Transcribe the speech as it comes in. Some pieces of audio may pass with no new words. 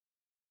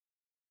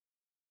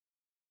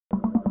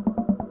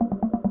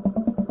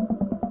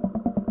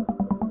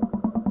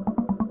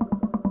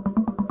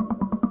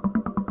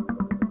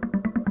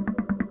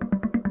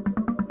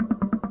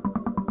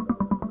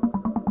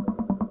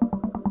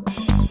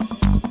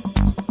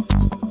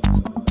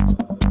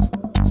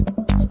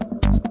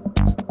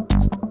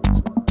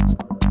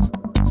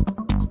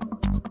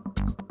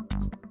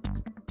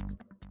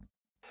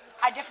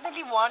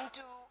want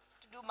to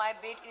do my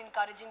bit in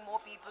encouraging more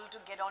people to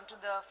get onto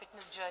the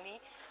fitness journey.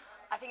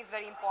 I think it's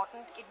very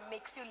important. It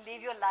makes you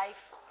live your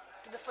life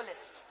to the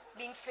fullest.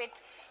 Being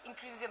fit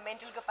increases your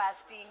mental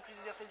capacity,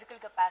 increases your physical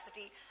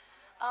capacity.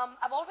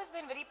 I've always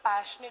been very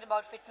passionate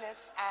about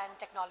fitness and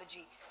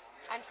technology.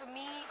 And for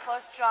me,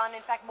 First Run,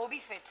 in fact,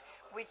 MobiFit,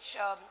 which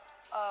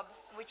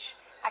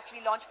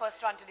actually launched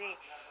First Run today,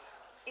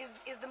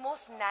 is the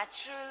most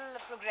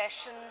natural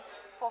progression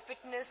for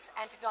fitness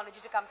and technology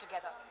to come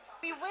together.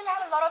 We will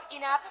have a lot of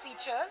in-app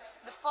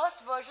features. The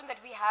first version that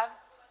we have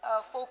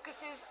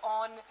focuses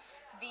on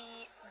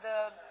the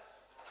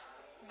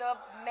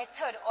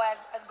method, or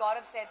as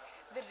Gaurav said,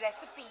 the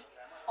recipe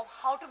of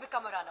how to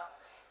become a runner.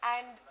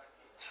 And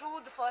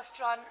through the First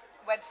Run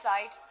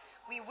website,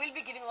 we will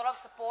be giving a lot of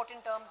support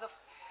in terms of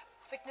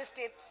fitness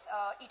tips,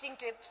 eating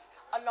tips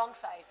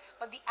alongside.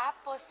 But the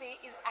app per se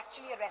is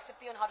actually a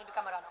recipe on how to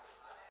become a runner.